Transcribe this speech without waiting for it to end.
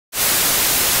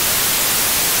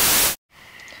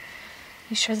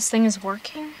You sure this thing is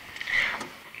working?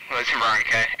 Listen,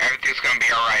 Veronica, everything's gonna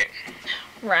be alright.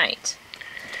 Right.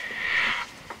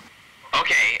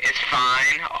 Okay, it's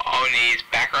fine. All we need is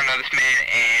background of this man,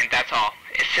 and that's all.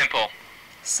 It's simple.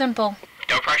 Simple.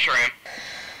 Don't pressure him.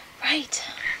 Right.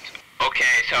 Okay,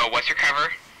 so what's your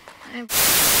cover?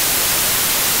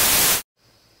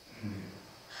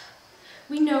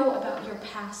 We know about your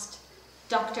past.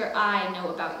 Doctor, I know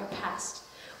about your past.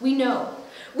 We know.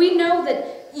 We know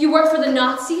that you work for the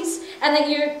Nazis and that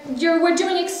we're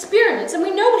doing experiments, and we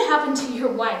know what happened to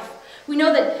your wife. We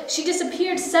know that she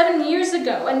disappeared 7 years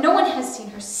ago and no one has seen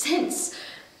her since.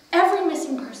 Every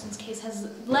missing persons case has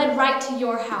led right to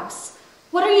your house.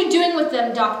 What are you doing with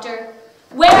them, Doctor?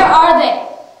 Where are they?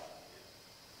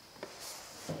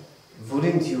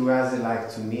 Wouldn't you rather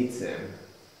like to meet them?